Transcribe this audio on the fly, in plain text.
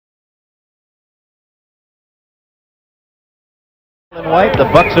In white, the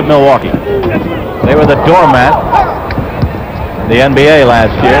Bucks of Milwaukee. They were the doormat in the NBA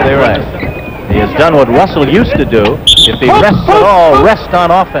last year. They were. He has done what Russell used to do. If he rests at all, rest on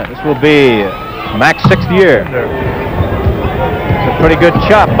offense. This will be Mac's 6th year. It's a pretty good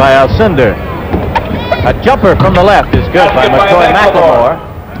chop by Alcindor. A jumper from the left is good by McCoy McLemore.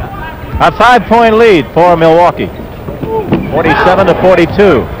 A 5-point lead for Milwaukee.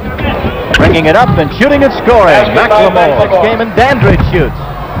 47-42. Bringing it up and shooting and scoring. McLemore, next game in Dandridge shoots.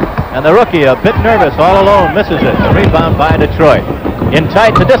 And the rookie, a bit nervous, all alone, misses it. The rebound by Detroit. In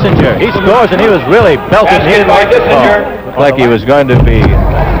tight to Dissinger. He scores, and he was really belting. He didn't like the ball. Looked like he was going to be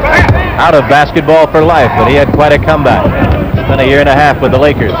out of basketball for life, but he had quite a comeback. Spent a year and a half with the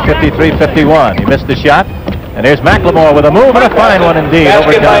Lakers, 53-51. He missed the shot. And here's McLemore with a move, and a fine one indeed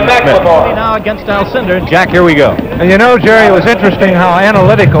over John Smith. Now against Alcindor. Jack, here we go. And you know, Jerry, it was interesting how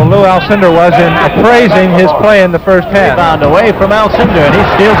analytical Lou Alcindor was in appraising his play in the first half. Rebound away from Alcindor, and he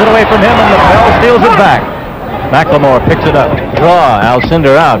steals it away from him, and LaBelle steals it back. McLemore picks it up. Draw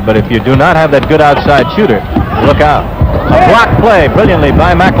Alcindor out, but if you do not have that good outside shooter, look out. A block play brilliantly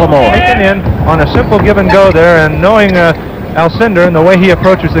by McLemore. Taken in on a simple give and go there, and knowing Alcindor and the way he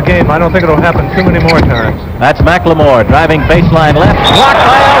approaches the game, I don't think it'll happen too many more times. That's McLemore driving baseline left. Blocked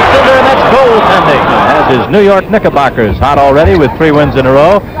by Alcindor, and that's goaltending. As his New York Knickerbockers hot already with 3 wins in a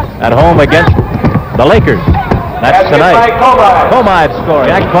row at home against the Lakers. That's tonight. Comide scoring.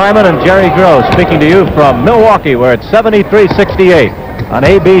 Jack Kleiman and Jerry Gross speaking to you from Milwaukee, where it's 73-68 on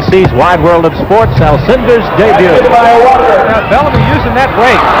ABC's Wide World of Sports. Alcindor's debut. Bellamy using that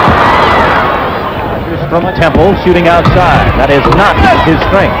break. From Temple, shooting outside. That is not his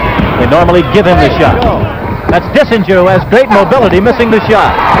strength. They normally give him the shot. That's Dissinger, who has great mobility, missing the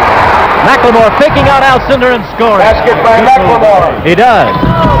shot. McLemore faking out Alcindor and scoring. Basket by McLemore. He does.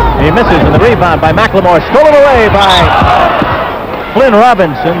 He misses, and the rebound by McLemore, stolen away by Flynn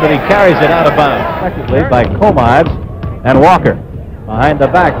Robinson, but he carries it out of bounds. Effectively by Comide and Walker. Behind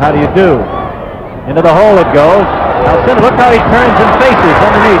the back, how do you do? Into the hole it goes. Alcindor, look how he turns and faces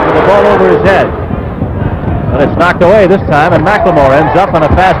underneath with the ball over his head. But it's knocked away this time, and McLemore ends up on a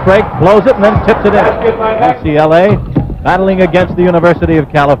fast break, blows it, and then tips it in. UCLA battling against the University of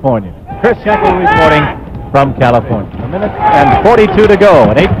California. Chris Schenkel reporting from California. 1 minute and 42 to go,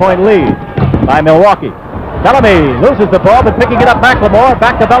 an 8-point lead by Milwaukee. Bellamy loses the ball, but picking it up McLemore,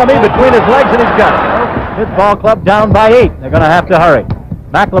 back to Bellamy between his legs, and he's got it. His ball club down by 8. They're going to have to hurry.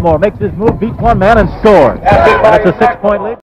 McLemore makes his move, beats one man, and scores. That's a 6-point lead.